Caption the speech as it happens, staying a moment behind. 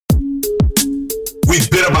We've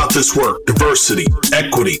been about this work: diversity,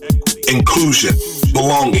 equity, inclusion,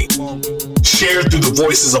 belonging. Shared through the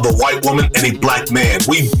voices of a white woman and a black man,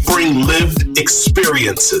 we bring lived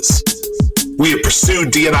experiences. We have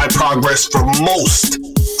pursued D&I progress for most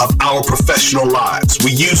of our professional lives.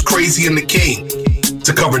 We use Crazy and the King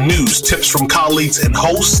to cover news, tips from colleagues, and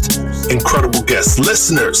host incredible guests.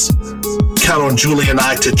 Listeners, count on Julie and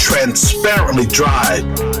I to transparently drive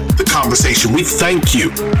the conversation. We thank you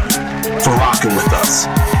for rocking with us.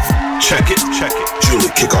 Check it. Julie,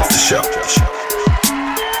 kick off the show.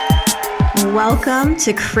 Welcome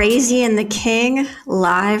to Crazy and the King,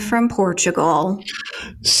 live from Portugal.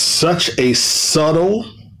 Such a subtle,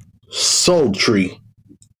 sultry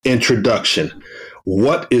introduction.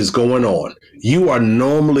 What is going on? You are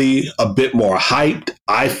normally a bit more hyped.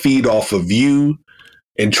 I feed off of you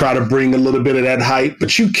and try to bring a little bit of that hype,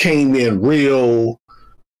 but you came in real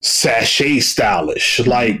sachet stylish,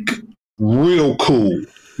 like real cool.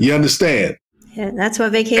 You understand? Yeah, that's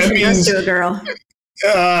what vacation does to a girl.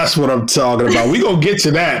 That's what I'm talking about. We're going to get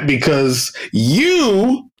to that because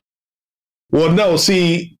you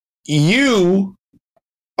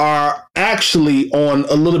are actually on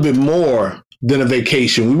a little bit more than a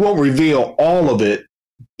vacation. We won't reveal all of it,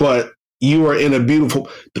 but you are in the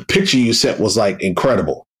picture you sent was like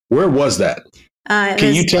incredible. Where was that?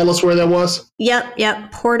 Can you tell us where that was? Yep.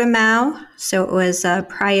 Portimao. So it was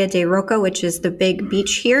Praia de Roca, which is the big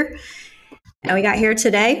beach here. And we got here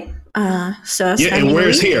today. And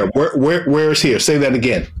where's here? Where's here? Say that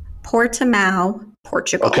again. Portimao,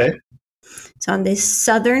 Portugal. Okay. It's on the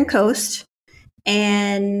southern coast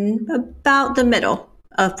and about the middle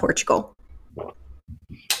of Portugal.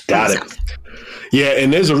 Got it. Yeah,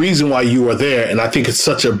 and there's a reason why you are there, and I think it's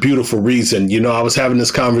such a beautiful reason. You know, I was having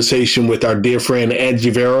this conversation with our dear friend Angie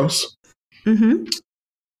Veros. Mm-hmm.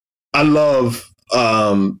 I love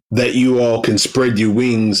that you all can spread your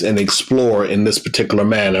wings and explore in this particular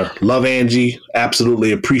manner. Love Angie.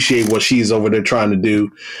 Absolutely appreciate what she's over there trying to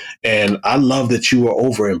do. And I love that you are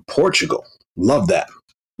over in Portugal. Love that.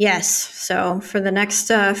 Yes. So for the next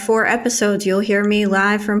 4 episodes, you'll hear me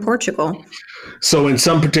live from Portugal. So in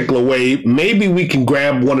some particular way, maybe we can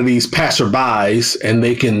grab one of these passerbys and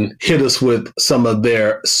they can hit us with some of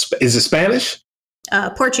their, is it Spanish?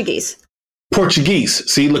 Portuguese.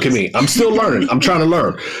 See, look at me. I'm still learning. I'm trying to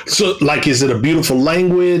learn. So like, is it a beautiful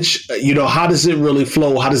language? You know, how does it really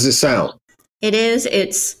flow? How does it sound? It is.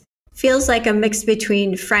 It's feels like a mix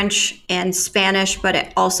between French and Spanish, but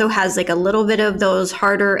it also has like a little bit of those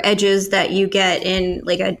harder edges that you get in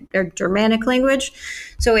like a Germanic language.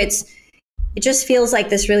 So it just feels like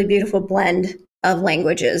this really beautiful blend of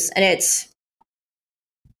languages, and it's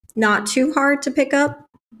not too hard to pick up,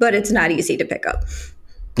 but it's not easy to pick up.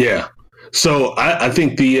 Yeah. So I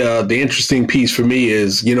think the interesting piece for me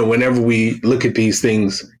is, you know, whenever we look at these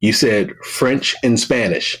things, you said French and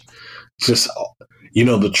Spanish, just, you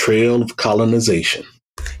know, the trail of colonization.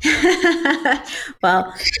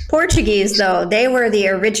 Well, Portuguese, though, they were the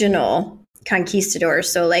original conquistadors.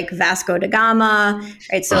 So like Vasco da Gama,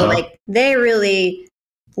 right? So like they really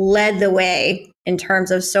led the way in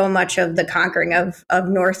terms of so much of the conquering of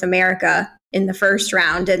North America in the first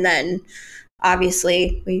round. And then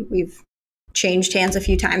obviously we've changed hands a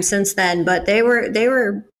few times since then, but they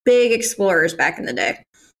were big explorers back in the day.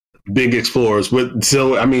 Big explorers. But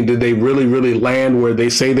so, I mean, did they really, really land where they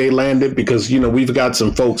say they landed? Because, you know, we've got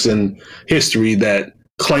some folks in history that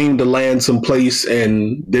claimed to land someplace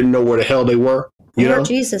and didn't know where the hell they were. You know?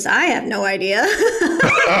 Jesus, I have no idea.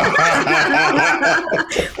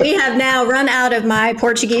 We have now run out of my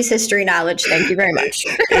Portuguese history knowledge. Thank you very much.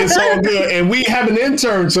 It's all good. And we have an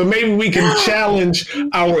intern, so maybe we can challenge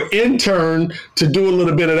our intern to do a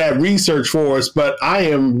little bit of that research for us. But I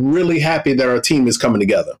am really happy that our team is coming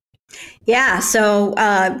together. Yeah. So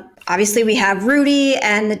obviously we have Rudy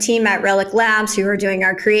and the team at Relic Labs who are doing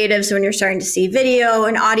our creatives. So when you're starting to see video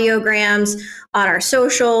and audiograms on our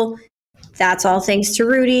social, that's all thanks to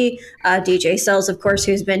Rudy. DJ Cells, of course,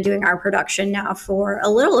 who's been doing our production now for a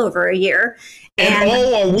little over a year. And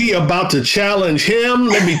are we about to challenge him?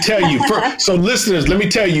 Let me tell you. So listeners, let me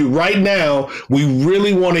tell you right now, we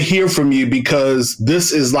really want to hear from you because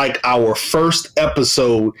this is like our first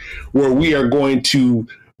episode where we are going to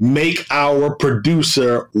make our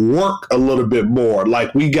producer work a little bit more. Like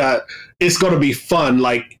it's going to be fun.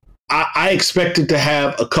 Like I expected to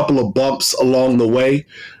have a couple of bumps along the way,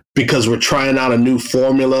 because we're trying out a new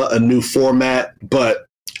formula, a new format, but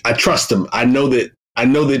I trust him. I know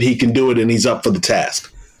that he can do it and he's up for the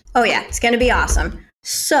task. Oh yeah, it's going to be awesome.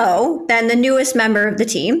 So then the newest member of the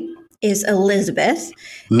team is Elizabeth.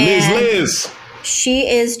 Liz. She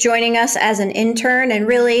is joining us as an intern and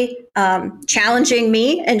really challenging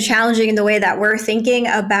me and challenging the way that we're thinking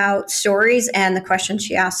about stories. And the questions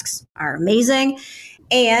she asks are amazing.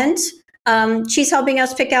 And she's helping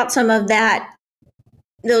us pick out some of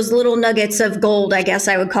those little nuggets of gold, I guess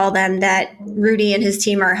I would call them, that Rudy and his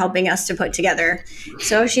team are helping us to put together.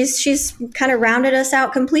 So she's kind of rounded us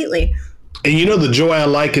out completely. And the joy I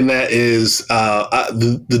like in that is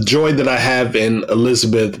the joy that I have in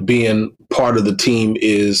Elizabeth being part of the team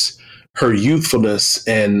is her youthfulness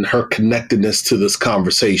and her connectedness to this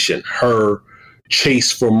conversation, her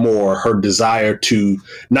chase for more, her desire to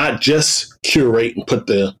not just curate and put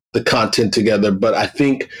the content together, but I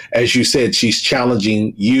think, as you said, she's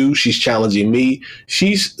challenging you, she's challenging me,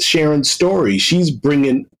 she's sharing stories, she's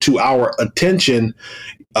bringing to our attention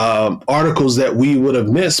articles that we would have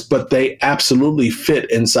missed, but they absolutely fit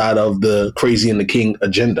inside of the Crazy and the King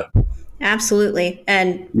agenda. Absolutely.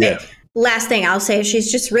 And last thing I'll say,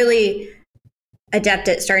 she's just really adept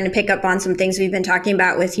at starting to pick up on some things we've been talking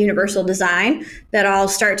about with universal design that I'll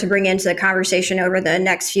start to bring into the conversation over the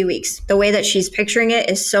next few weeks. The way that she's picturing it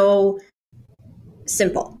is so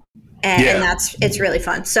simple, and it's really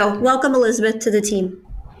fun. So welcome, Elizabeth, to the team.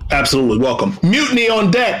 Absolutely welcome. Mutiny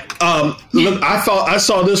on deck. Look, I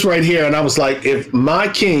saw this right here, and I was like, if my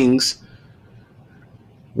kings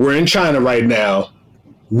were in China right now,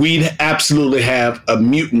 we'd absolutely have a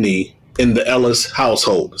mutiny in the Ellis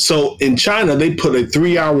household. So in China, they put a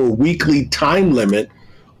 3-hour weekly time limit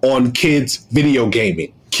on kids video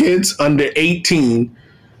gaming. Kids under 18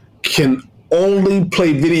 can only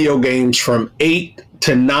play video games from 8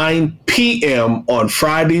 to 9 p.m. on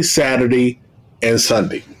Friday, Saturday, and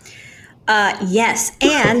Sunday. Yes.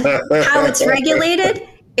 And how it's regulated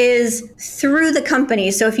is through the company.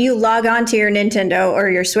 So if you log on to your Nintendo or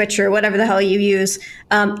your Switch or whatever the hell you use,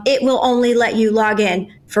 it will only let you log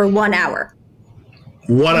in for 1 hour.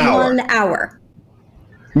 1 hour. 1 hour.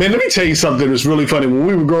 Man, let me tell you something that's really funny. When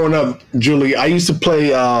we were growing up, Julie, I used to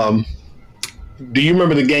play, do you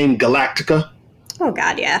remember the game Galactica? Oh,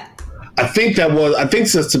 God, yeah. I think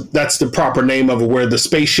that's the proper name of it, where the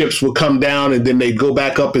spaceships would come down and then they'd go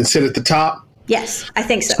back up and sit at the top. Yes, I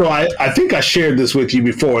think so. So I think I shared this with you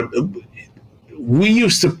before. We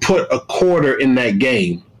used to put a quarter in that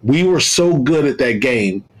game. We were so good at that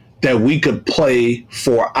game that we could play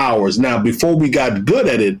for hours. Now, before we got good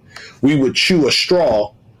at it, we would chew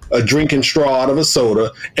a drinking straw out of a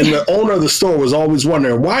soda. And the owner of the store was always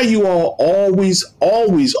wondering, why are you all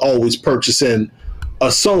always purchasing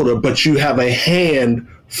a soda, but you have a hand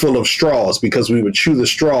full of straws? Because we would chew the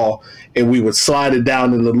straw and we would slide it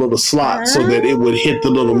down in the little slot so that it would hit the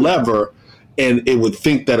little lever and it would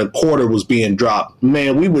think that a quarter was being dropped.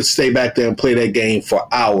 Man, we would stay back there and play that game for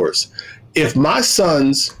hours. If my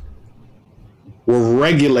sons were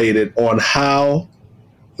regulated on how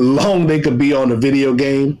long they could be on a video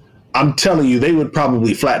game, I'm telling you, they would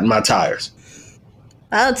probably flatten my tires.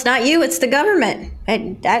 Well, it's not you, it's the government.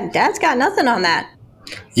 Dad's got nothing on that.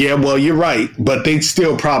 Yeah, well, you're right, but they'd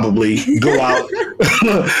still probably go out.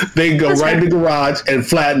 They'd go right in the garage and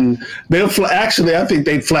flatten. Actually, I think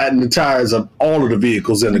they'd flatten the tires of all of the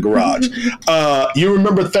vehicles in the garage. You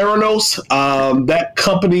remember Theranos? That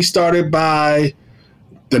company started by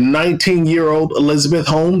the 19-year-old Elizabeth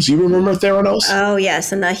Holmes. You remember Theranos? Oh,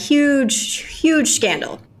 yes, and the huge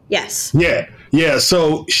scandal. Yes. Yeah.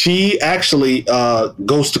 So she actually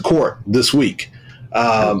goes to court this week.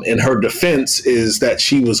 And her defense is that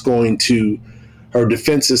her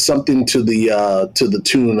defense is something to the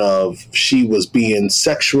tune of she was being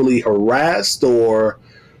sexually harassed, or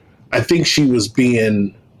I think she was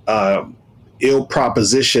being ill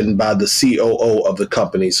propositioned by the COO of the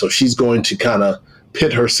company. So she's going to kind of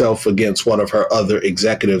pit herself against one of her other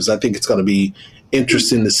executives. I think it's going to be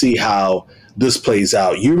interesting to see how this plays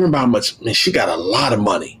out. You remember how much, man, she got a lot of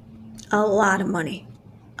money. A lot of money.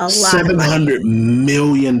 $700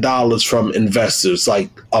 million from investors, like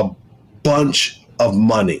a bunch of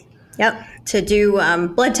money. Yep. To do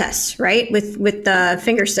blood tests, right? With the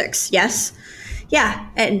finger sticks. Yes. Yeah.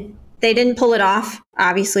 And they didn't pull it off.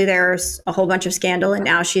 Obviously, there's a whole bunch of scandal, and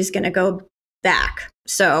now she's going to go back.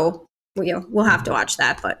 So, we'll have to watch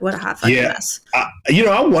that. But what a hot fucking mess. I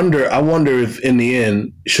wonder if in the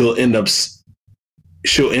end she'll end up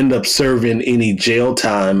serving any jail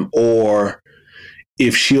time, or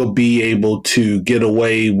if she'll be able to get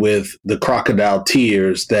away with the crocodile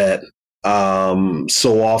tears that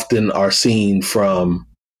so often are seen from.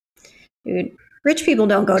 Dude, rich people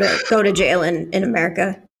don't go to jail in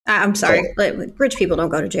America. I'm sorry, rich people don't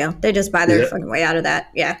go to jail. They just buy their fucking way out of that.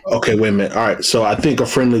 Yeah. Okay, wait a minute. All right, so I think a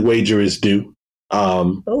friendly wager is due.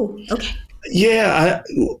 Oh, okay. Yeah,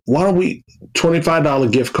 why don't we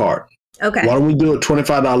 $25 gift card? Okay. Why don't we do a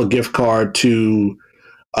 $25 gift card to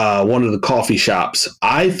one of the coffee shops?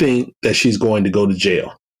 I think that she's going to go to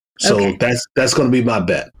jail. So Okay. that's going to be my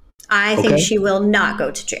bet. I think she will not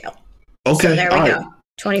go to jail. So Okay. there we All go. right.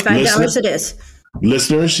 $25 it is.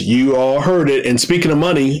 Listeners, you all heard it. And speaking of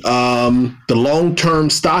money, the long-term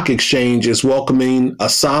stock exchange is welcoming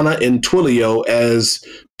Asana and Twilio as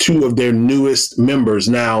two of their newest members.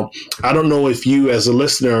 Now, I don't know if you as a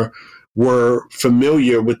listener were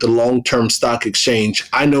familiar with the long-term stock exchange.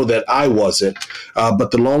 I know that I wasn't,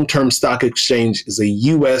 but the long-term stock exchange is a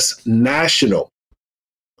U.S. national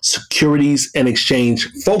securities and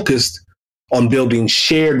exchange focused on building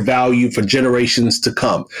shared value for generations to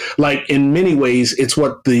come. Like in many ways, it's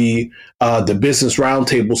what the Business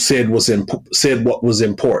Roundtable said what was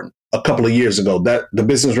important a couple of years ago. That the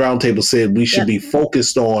Business Roundtable said we should be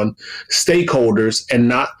focused on stakeholders and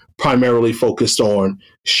not primarily focused on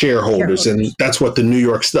shareholders. And that's what the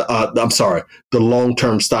the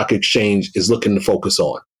long-term stock exchange is looking to focus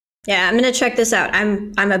on. Yeah, I'm going to check this out.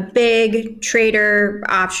 I'm a big trader,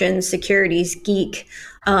 options, securities geek.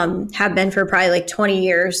 Have been for probably like 20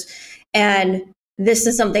 years. And this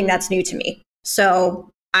is something that's new to me.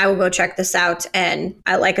 So I will go check this out. And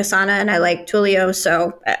I like Asana and I like Twilio.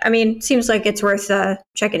 So, I mean, seems like it's worth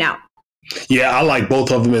checking out. Yeah, I like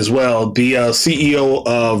both of them as well. The CEO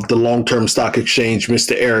of the Long-Term Stock Exchange,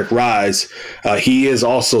 Mr. Eric Ries, he is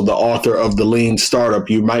also the author of The Lean Startup.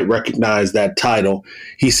 You might recognize that title.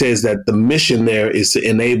 He says that the mission there is to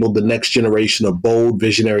enable the next generation of bold,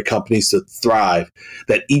 visionary companies to thrive,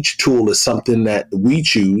 that each tool is something that we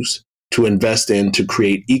choose to invest in to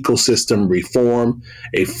create ecosystem reform,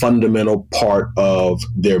 a fundamental part of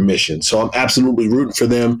their mission. So I'm absolutely rooting for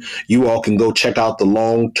them. You all can go check out the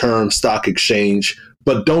Long-Term Stock Exchange,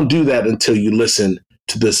 but don't do that until you listen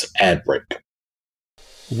to this ad break.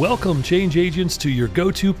 Welcome, change agents, to your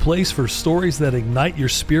go-to place for stories that ignite your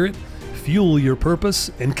spirit, fuel your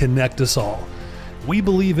purpose, and connect us all. We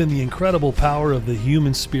believe in the incredible power of the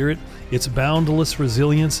human spirit, its boundless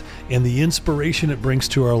resilience, and the inspiration it brings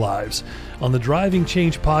to our lives. On the Driving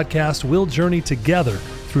Change podcast, we'll journey together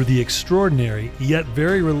through the extraordinary yet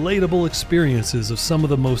very relatable experiences of some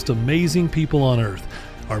of the most amazing people on earth.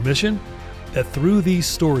 Our mission? That through these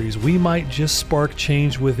stories, we might just spark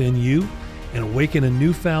change within you and awaken a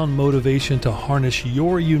newfound motivation to harness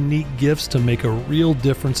your unique gifts to make a real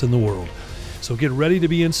difference in the world. So get ready to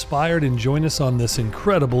be inspired and join us on this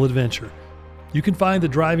incredible adventure. You can find the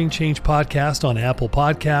Driving Change podcast on Apple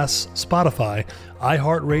Podcasts, Spotify,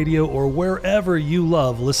 iHeartRadio, or wherever you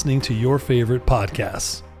love listening to your favorite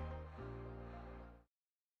podcasts.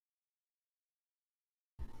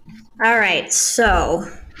 All right, so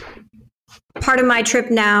part of my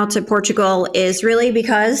trip now to Portugal is really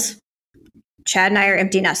because Chad and I are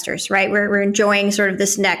empty nesters, right? We're enjoying sort of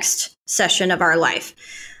this next session of our life.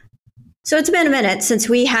 So it's been a minute since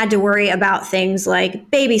we had to worry about things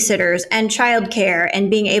like babysitters and childcare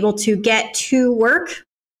and being able to get to work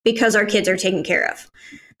because our kids are taken care of.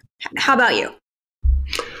 How about you?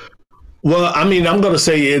 Well, I mean, I'm going to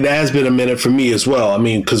say it has been a minute for me as well. I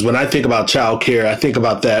mean, because when I think about childcare, I think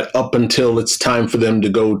about that up until it's time for them to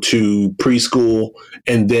go to preschool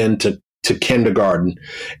and then to kindergarten.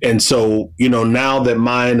 And so, now that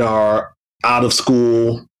mine are out of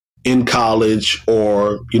school, in college,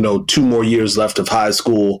 or 2 more years left of high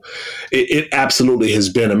school, it absolutely has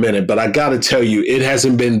been a minute. But I got to tell you, it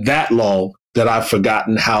hasn't been that long that I've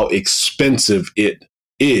forgotten how expensive it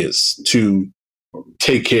is to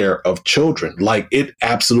take care of children. Like, it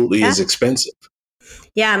absolutely is expensive.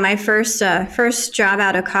 Yeah, my first job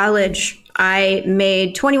out of college, I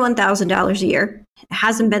made $21,000 a year. It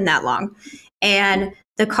hasn't been that long, and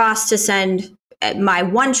the cost to send my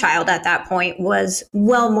one child at that point was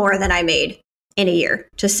well more than I made in a year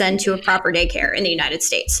to send to a proper daycare in the United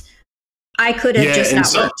States. I could have just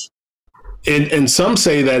not worked. And some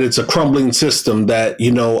say that it's a crumbling system that,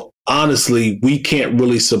 honestly, we can't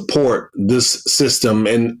really support this system.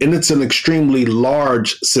 And it's an extremely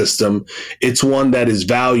large system. It's one that is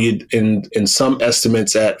valued in some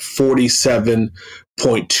estimates at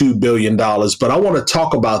 $47.2 billion. But I want to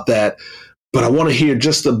talk about that. But I want to hear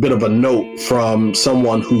just a bit of a note from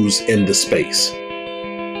someone who's in the space.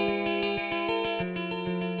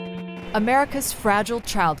 America's fragile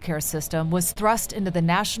childcare system was thrust into the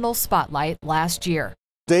national spotlight last year.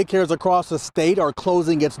 Daycares across the state are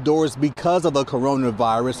closing its doors because of the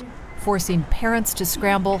coronavirus, forcing parents to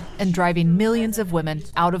scramble and driving millions of women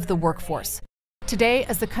out of the workforce. Today,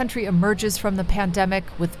 as the country emerges from the pandemic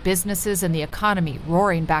with businesses and the economy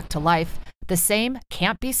roaring back to life, the same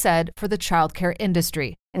can't be said for the childcare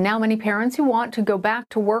industry. And now many parents who want to go back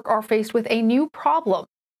to work are faced with a new problem,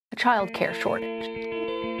 a childcare shortage.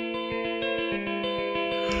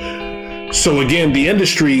 So again, the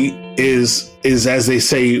industry is as they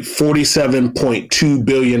say, $47.2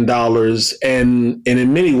 billion and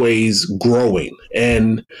in many ways growing.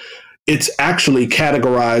 And it's actually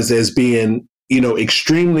categorized as being,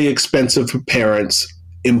 extremely expensive for parents,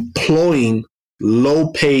 employing low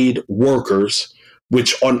paid workers,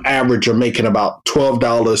 which on average are making about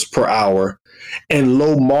 $12 per hour, and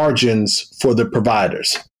low margins for the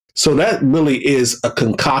providers. So that really is a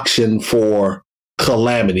concoction for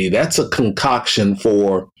calamity. That's a concoction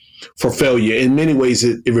for failure. In many ways,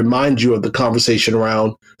 it reminds you of the conversation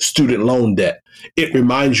around student loan debt. It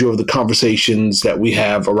reminds you of the conversations that we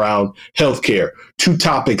have around healthcare, two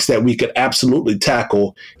topics that we could absolutely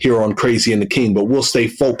tackle here on Crazy and the King, but we'll stay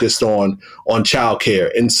focused on childcare.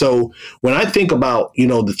 And so when I think about,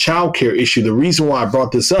 the childcare issue, the reason why I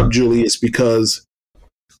brought this up, Julie, is because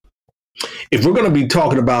if we're going to be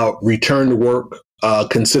talking about return to work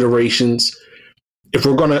considerations, if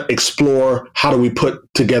we're going to explore how do we put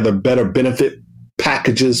together better benefit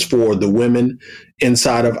packages for the women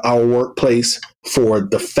inside of our workplace, for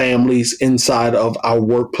the families inside of our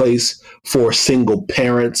workplace, for single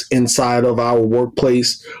parents inside of our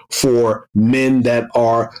workplace, for men that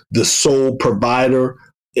are the sole provider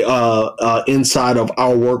inside of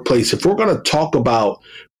our workplace, if we're going to talk about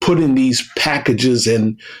putting these packages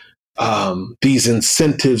and these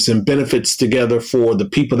incentives and benefits together for the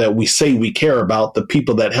people that we say we care about, the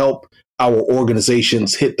people that help our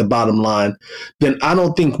organizations hit the bottom line, then I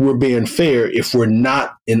don't think we're being fair if we're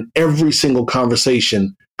not in every single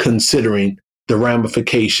conversation considering the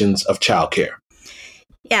ramifications of childcare.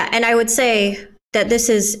 Yeah, and I would say that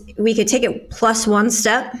we could take it plus one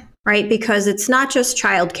step, right? Because it's not just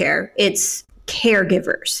childcare, it's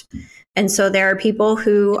caregivers. And so there are people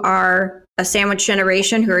who are a sandwich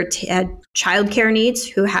generation who had childcare needs,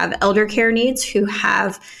 who have elder care needs, who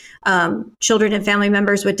have children and family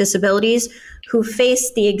members with disabilities, who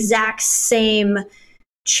face the exact same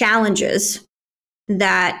challenges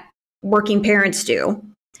that working parents do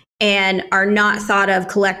and are not thought of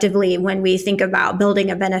collectively when we think about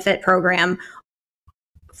building a benefit program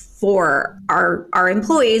for our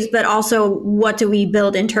employees, but also what do we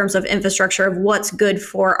build in terms of infrastructure of what's good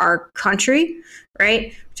for our country,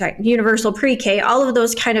 right? Universal pre-K, all of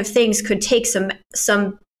those kind of things could take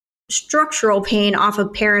some structural pain off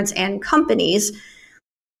of parents and companies,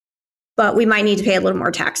 but we might need to pay a little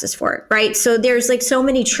more taxes for it, right? So there's like so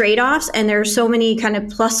many trade-offs, and there's so many kind of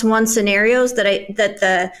plus one scenarios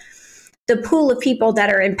that the pool of people that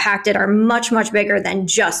are impacted are much, much bigger than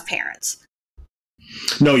just parents.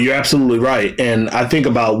 No, you're absolutely right. And I think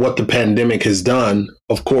about what the pandemic has done.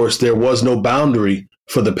 Of course, there was no boundary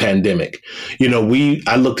for the pandemic.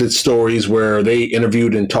 I looked at stories where they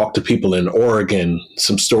interviewed and talked to people in Oregon.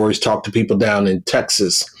 Some stories talked to people down in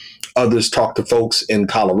Texas. Others talked to folks in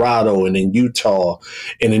Colorado and in Utah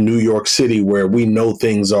and in New York City, where we know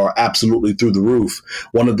things are absolutely through the roof.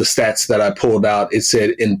 One of the stats that I pulled out, it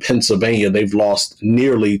said in Pennsylvania, they've lost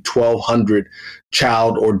nearly 1,200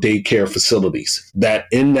 child or daycare facilities. That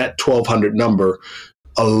in that 1,200 number,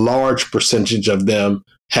 a large percentage of them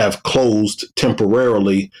have closed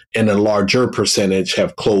temporarily, and a larger percentage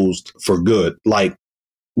have closed for good. Like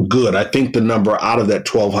good. I think the number out of that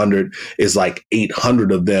 1,200 is like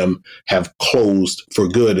 800 of them have closed for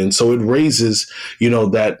good. And so it raises,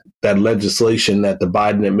 that legislation that the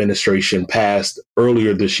Biden administration passed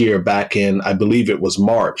earlier this year, back in, I believe it was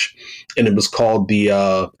March, and it was called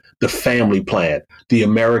the family plan, the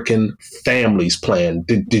American Families Plan.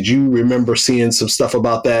 Did you remember seeing some stuff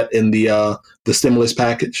about that in the stimulus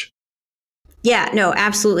package? Yeah, no,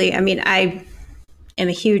 absolutely. I mean, I am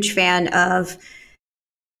a huge fan of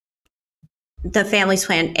the Families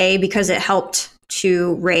Plan, because it helped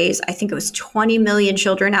to raise, I think it was 20 million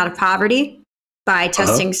children out of poverty by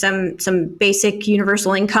testing some basic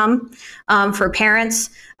universal income for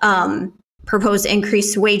parents, proposed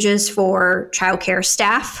increased wages for childcare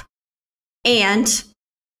staff, and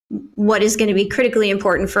what is going to be critically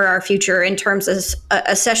important for our future in terms of,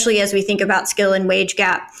 especially as we think about skill and wage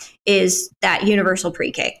gap, is that universal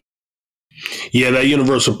pre-K. Yeah, that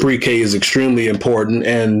universal pre-K is extremely important.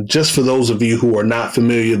 And just for those of you who are not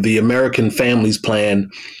familiar, the American Families Plan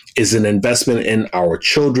is an investment in our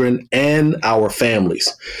children and our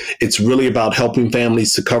families. It's really about helping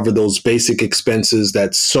families to cover those basic expenses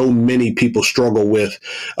that so many people struggle with.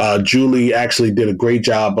 Julie actually did a great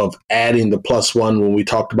job of adding the plus one when we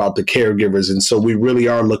talked about the caregivers. And so we really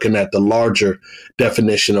are looking at the larger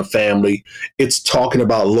definition of family. It's talking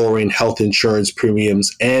about lowering health insurance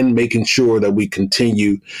premiums and making sure that we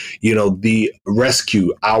continue, the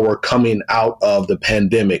rescue, our coming out of the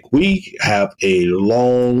pandemic. We have a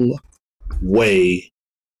long way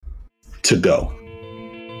to go.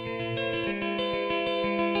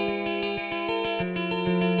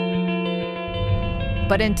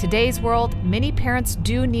 But in today's world, many parents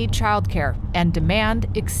do need childcare, and demand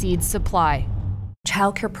exceeds supply.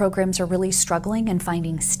 Childcare programs are really struggling in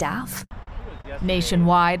finding staff.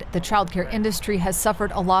 Nationwide, the childcare industry has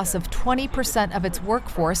suffered a loss of 20% of its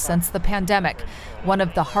workforce since the pandemic. One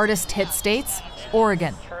of the hardest hit states,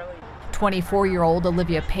 Oregon. 24-year-old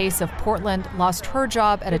Olivia Pace of Portland lost her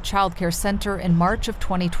job at a childcare center in March of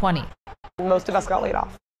 2020. Most of us got laid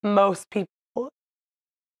off. Most people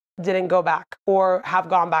didn't go back or have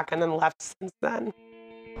gone back and then left since then.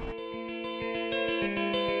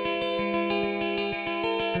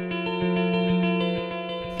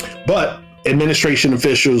 But administration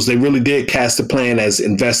officials, they really did cast a plan as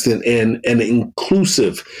investing in an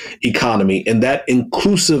inclusive economy. And that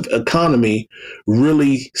inclusive economy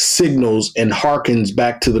really signals and harkens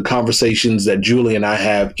back to the conversations that Julie and I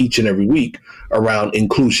have each and every week around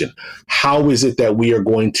inclusion. How is it that we are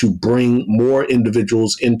going to bring more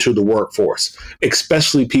individuals into the workforce,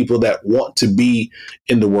 especially people that want to be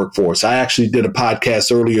in the workforce? I actually did a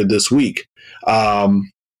podcast earlier this week.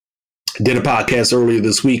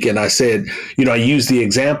 And I said, I used the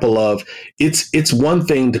example of it's one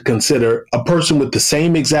thing to consider a person with the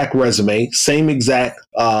same exact resume, same exact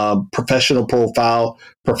professional profile,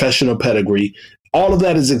 professional pedigree. All of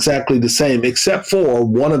that is exactly the same, except for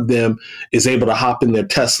one of them is able to hop in their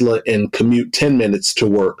Tesla and commute 10 minutes to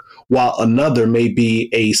work, while another may be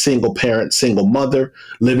a single parent, single mother,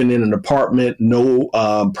 living in an apartment, no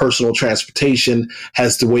personal transportation,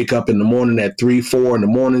 has to wake up in the morning at 3, 4 in the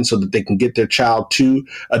morning so that they can get their child to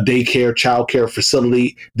a daycare, childcare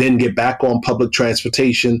facility, then get back on public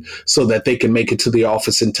transportation so that they can make it to the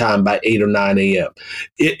office in time by 8 or 9 a.m.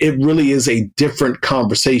 It really is a different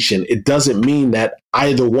conversation. It doesn't mean that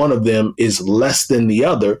either one of them is less than the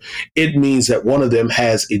other. It means that one of them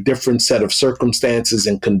has a different set of circumstances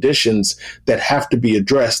and conditions that have to be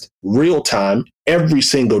addressed real time every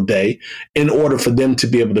single day in order for them to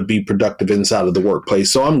be able to be productive inside of the workplace.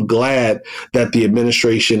 So I'm glad that the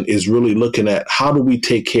administration is really looking at how do we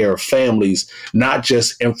take care of families, not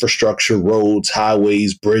just infrastructure, roads,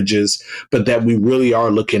 highways, bridges, but that we really are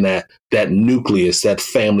looking at that nucleus, that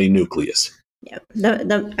family nucleus. Yeah.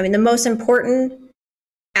 The most important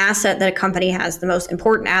asset that a company has, the most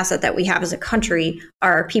important asset that we have as a country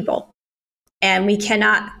are our people. And we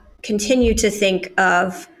cannot continue to think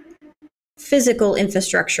of physical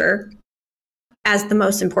infrastructure as the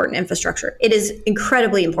most important infrastructure. It is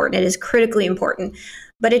incredibly important. It is critically important.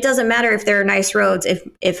 But it doesn't matter if there are nice roads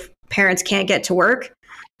if parents can't get to work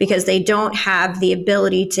because they don't have the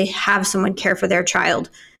ability to have someone care for their child,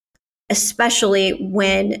 especially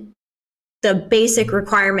when the basic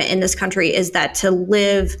requirement in this country is that to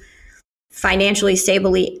live financially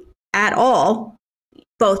stably at all,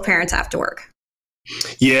 both parents have to work.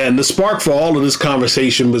 Yeah, and the spark for all of this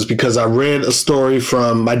conversation was because I read a story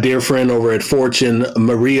from my dear friend over at Fortune,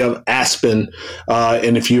 Maria Aspen.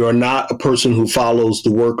 And if you are not a person who follows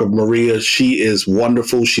the work of Maria, she is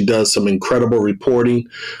wonderful. She does some incredible reporting,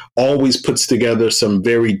 always puts together some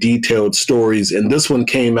very detailed stories. And this one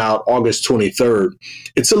came out August 23rd.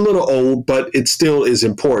 It's a little old, but it still is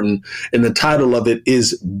important. And the title of it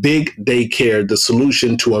is Big Daycare, the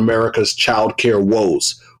Solution to America's Childcare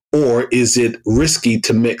Woes. Or is it risky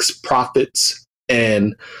to mix profits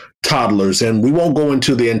and toddlers? And we won't go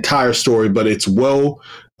into the entire story, but it's well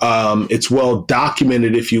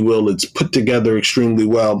documented, if you will. It's put together extremely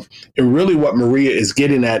well. And really what Maria is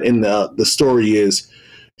getting at in the story is,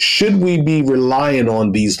 should we be relying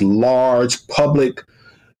on these large public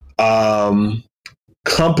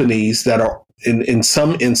companies that are in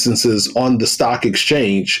some instances on the stock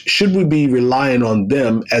exchange? Should we be relying on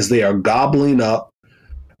them as they are gobbling up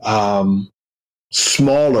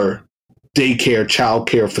smaller daycare,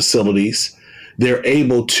 childcare facilities? They're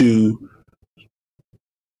able to,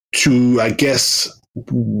 I guess,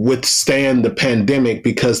 withstand the pandemic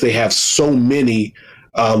because they have so many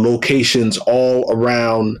locations all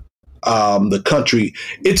around the country.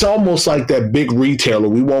 It's almost like that big retailer,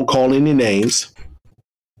 we won't call any names,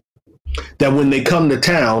 that when they come to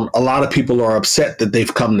town, a lot of people are upset that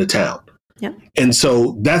they've come to town. Yep. And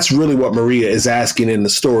so that's really what Maria is asking in the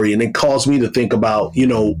story. And it caused me to think about,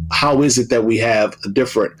 how is it that we have a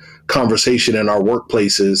different conversation in our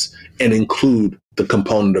workplaces and include the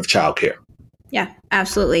component of childcare? Yeah,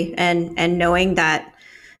 absolutely. And knowing that,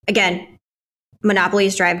 again,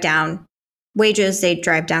 monopolies drive down wages, they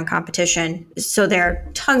drive down competition. So there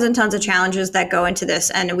are tons and tons of challenges that go into this.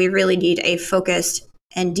 And we really need a focused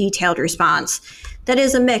and detailed response that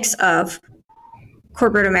is a mix of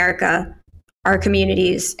corporate America, our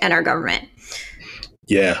communities, and our government.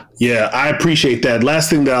 Yeah, I appreciate that. Last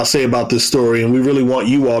thing that I'll say about this story, and we really want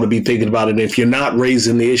you all to be thinking about it. If you're not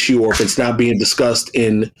raising the issue or if it's not being discussed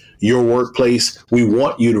in your workplace, we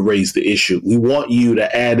want you to raise the issue. We want you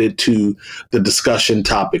to add it to the discussion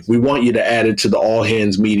topic. We want you to add it to the all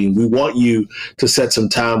hands meeting. We want you to set some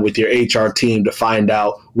time with your HR team to find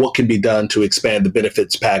out what can be done to expand the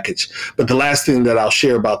benefits package. But the last thing that I'll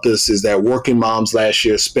share about this is that working moms last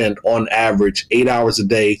year spent on average 8 hours a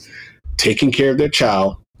day taking care of their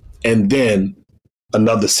child, and then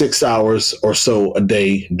another 6 hours or so a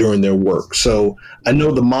day during their work. So I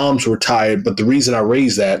know the moms were tired, but the reason I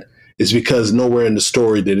raise that is because nowhere in the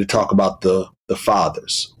story did it talk about the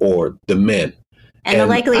fathers or the men. And the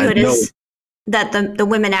likelihood is that the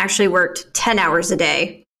women actually worked 10 hours a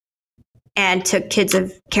day and took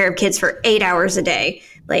care of kids for 8 hours a day.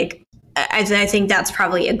 Like, I think that's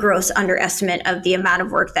probably a gross underestimate of the amount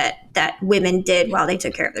of work that women did while they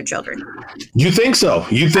took care of their children. You think so?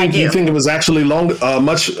 You think it was actually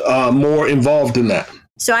much more involved in that?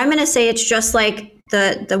 So I'm going to say it's just like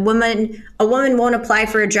a woman won't apply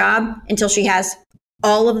for a job until she has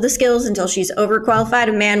all of the skills, until she's overqualified.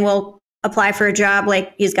 A man will apply for a job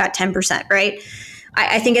like he's got 10%, right?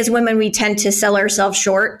 I think as women, we tend to sell ourselves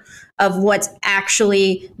short of what's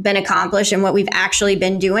actually been accomplished and what we've actually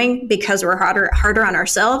been doing because we're harder on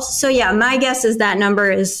ourselves. So yeah, my guess is that number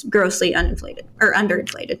is grossly uninflated or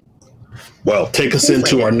underinflated. Well, take us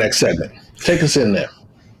into our next segment. Take us in there.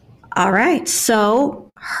 All right. So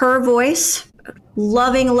Her Voice,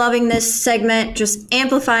 loving this segment, just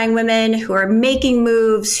amplifying women who are making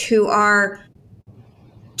moves, who are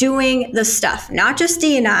doing the stuff, not just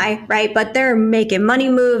D&I, right? But they're making money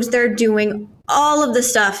moves. They're doing all of the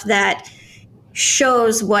stuff that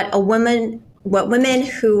shows what women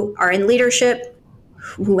who are in leadership,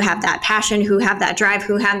 who have that passion, who have that drive,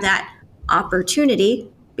 who have that opportunity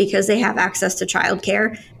because they have access to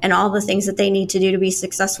childcare and all the things that they need to do to be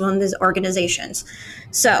successful in these organizations.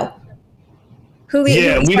 So we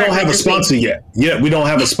don't have a sponsor yet. Yeah, we don't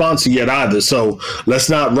have a sponsor yet either. So let's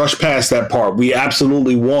not rush past that part. We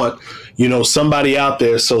absolutely want, somebody out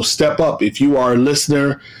there. So step up. If you are a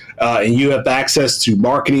listener and you have access to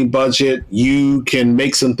marketing budget, you can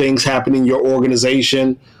make some things happen in your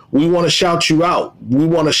organization. We want to shout you out. We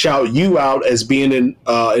want to shout you out as being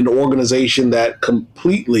an organization that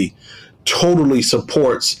completely, totally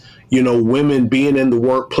supports women being in the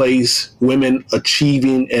workplace, women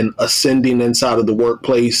achieving and ascending inside of the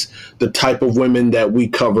workplace, the type of women that we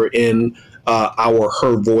cover in our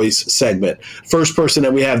Her Voice segment. First person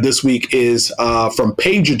that we have this week is from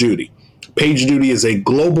PagerDuty. PagerDuty is a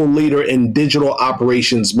global leader in digital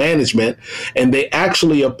operations management, and they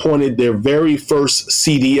actually appointed their very first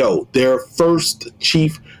CDO, their first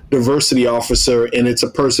chief diversity officer, and it's a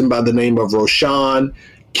person by the name of Roshan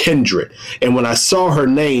Kindred. And when I saw her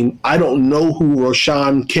name, I don't know who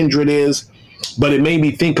Roshan Kindred is, but it made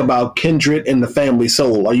me think about Kindred and the Family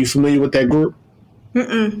Soul. Are you familiar with that group?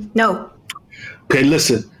 No. Okay,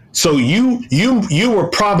 listen. So you were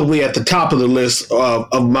probably at the top of the list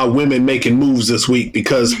of my women making moves this week,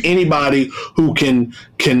 because anybody who can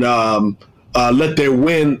let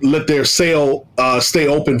their sale stay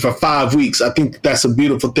open for 5 weeks, I think that's a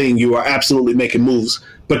beautiful thing. You are absolutely making moves.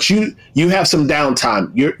 But you have some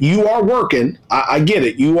downtime. You are working. I get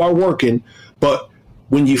it. You are working. But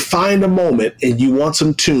when you find a moment and you want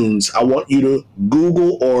some tunes, I want you to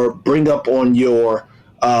Google or bring up on your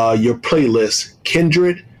playlist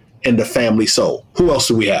Kindred and the Family Soul. Who else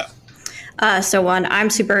do we have? So one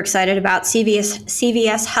I'm super excited about,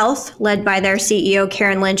 CVS Health, led by their CEO,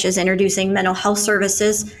 Karen Lynch, is introducing mental health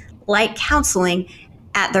services like counseling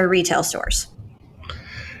at their retail stores.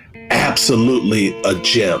 Absolutely a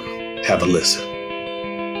gem. Have a listen.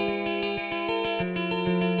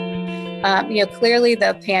 Clearly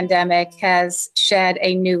the pandemic has shed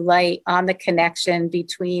a new light on the connection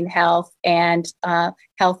between health and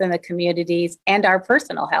health in the communities and our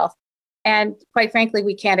personal health. And quite frankly,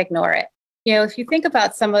 we can't ignore it. If you think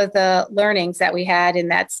about some of the learnings that we had in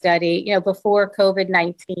that study, before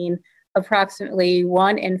COVID-19, approximately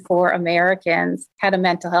 1 in 4 Americans had a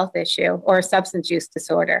mental health issue or a substance use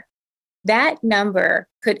disorder. That number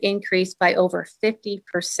could increase by over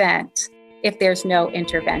 50% if there's no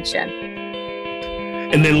intervention.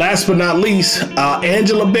 And then last but not least,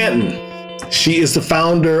 Angela Benton. She is the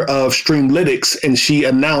founder of Streamlytics, and she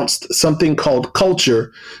announced something called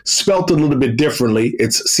Culture, spelt a little bit differently.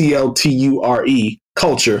 It's CLTURE,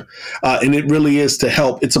 Culture. And it really is to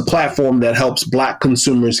help. It's a platform that helps Black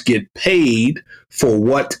consumers get paid for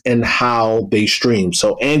what and how they stream.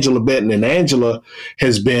 So Angela Benton, and Angela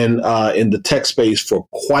has been in the tech space for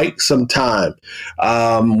quite some time.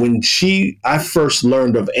 I first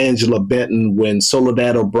learned of Angela Benton when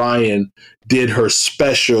Soledad O'Brien did her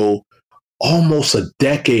special almost a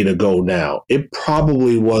decade ago now. It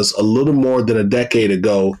probably was a little more than a decade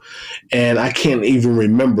ago. And I can't even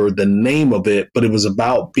remember the name of it, but it was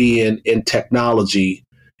about being in technology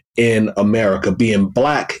in America, being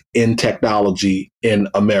Black in technology in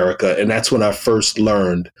America. And that's when I first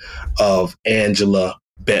learned of Angela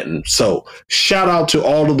Benton. So shout out to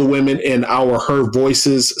all of the women in our Her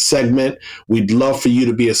Voices segment. We'd love for you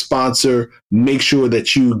to be a sponsor. Make sure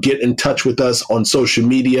that you get in touch with us on social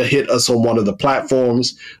media. Hit us on one of the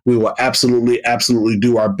platforms. We will absolutely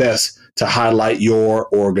do our best to highlight your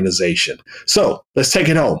organization. So let's take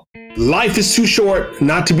it home. Life is too short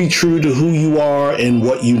not to be true to who you are and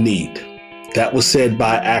what you need. That was said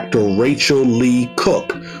by actor Rachel Lee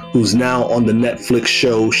Cook, who's now on the Netflix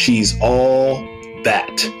show She's All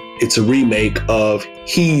That. It's a remake of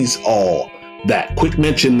He's All That. Quick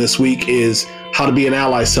mention this week is How to Be an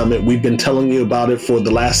Ally Summit. We've been telling you about it for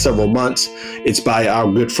the last several months. It's by our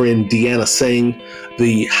good friend Deanna Singh.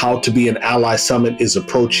 The How to Be an Ally Summit is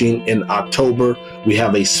approaching in October. We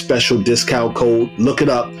have a special discount code. Look it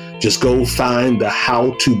up. Just go find the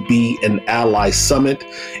How to Be an Ally Summit.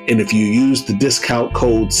 And if you use the discount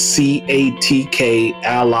code CATK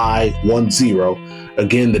Ally 10,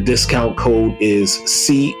 again, the discount code is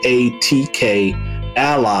CATK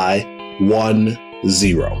Ally 10.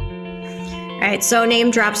 All right, so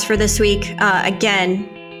name drops for this week. Again,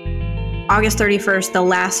 August 31st, the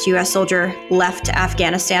last U.S. soldier left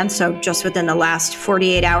Afghanistan, so just within the last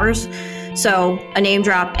 48 hours. So a name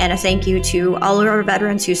drop and a thank you to all of our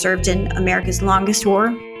veterans who served in America's longest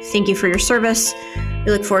war. Thank you for your service.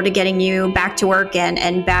 We look forward to getting you back to work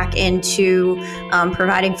and back into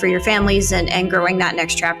providing for your families and growing that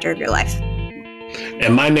next chapter of your life.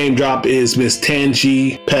 And my name drop is Miss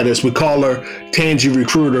Tangi Pettis. We call her Tangi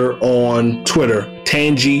Recruiter on Twitter.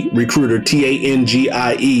 Tangi Recruiter,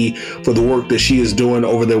 Tangie, for the work that she is doing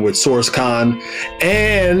over there with SourceCon.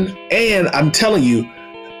 And I'm telling you,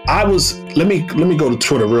 let me go to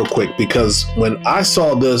Twitter real quick, because when I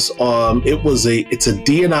saw this, it's a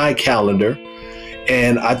D&I calendar.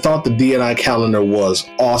 And I thought the D&I calendar was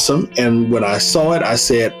awesome. And when I saw it, I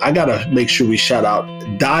said, I got to make sure we shout out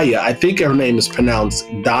Daya. I think her name is pronounced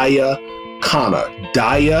Daya Khanna.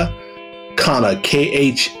 Daya Khanna,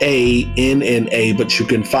 Khanna, but you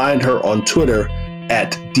can find her on Twitter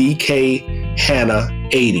at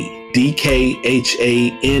DKHanna80.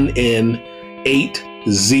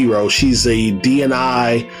 DKHANN80. She's a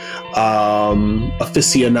D&I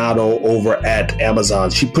aficionado over at Amazon.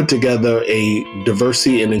 She put together a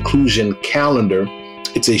diversity and inclusion calendar.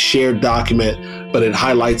 It's a shared document, but it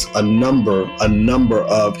highlights a number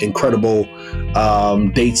of incredible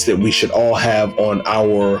dates that we should all have on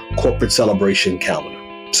our corporate celebration calendar.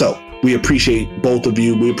 So we appreciate both of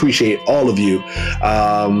you. We appreciate all of you.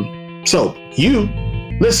 So you,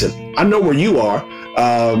 listen, I know where you are.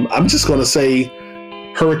 I'm just going to say,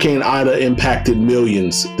 Hurricane Ida impacted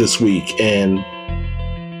millions this week, and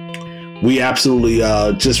we absolutely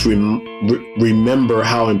just remember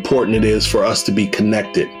how important it is for us to be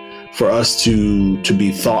connected, for us to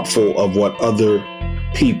be thoughtful of what other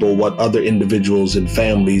people, what other individuals and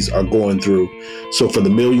families are going through. So for the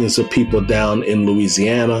millions of people down in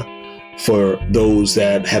Louisiana, for those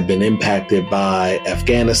that have been impacted by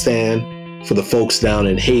Afghanistan, for the folks down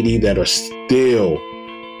in Haiti that are still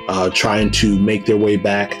trying to make their way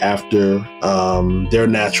back after their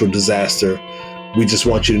natural disaster. We just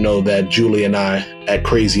want you to know that Julie and I at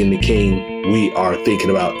Crazy and the King, we are thinking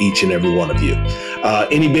about each and every one of you.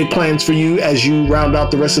 Any big plans for you as you round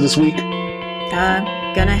out the rest of this week?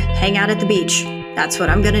 Gonna hang out at the beach. That's what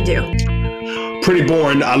I'm gonna do. Pretty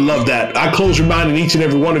boring. I love that. I close reminding each and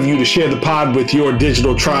every one of you to share the pod with your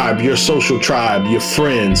digital tribe, your social tribe, your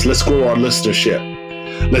friends. Let's grow our listenership.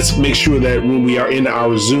 Let's make sure that when we are in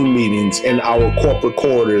our Zoom meetings, in our corporate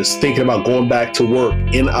quarters, thinking about going back to work,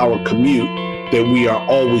 in our commute, that we are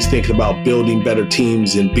always thinking about building better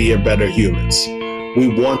teams and being better humans. We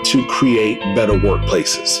want to create better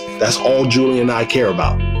workplaces. That's all Julie and I care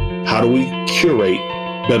about. How do we curate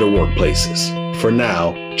better workplaces? For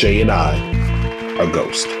now, Jay and I are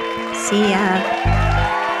Ghost. See ya.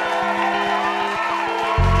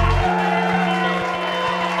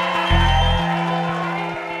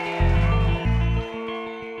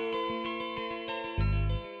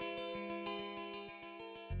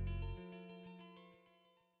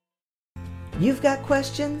 You've got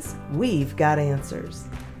questions, we've got answers.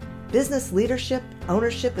 Business leadership,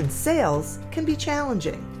 ownership, and sales can be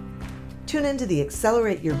challenging. Tune into the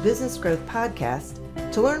Accelerate Your Business Growth podcast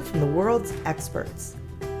to learn from the world's experts.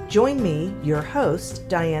 Join me, your host,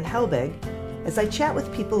 Diane Helbig, as I chat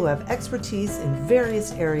with people who have expertise in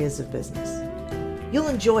various areas of business. You'll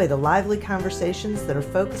enjoy the lively conversations that are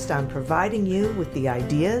focused on providing you with the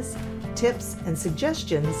ideas, tips, and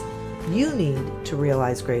suggestions you need to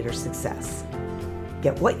realize greater success.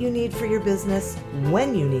 Get what you need for your business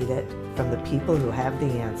when you need it from the people who have the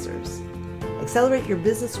answers. Accelerate Your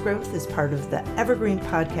Business Growth is part of the Evergreen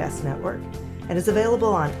Podcast Network and is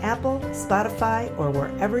available on Apple, Spotify, or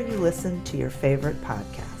wherever you listen to your favorite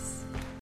podcast.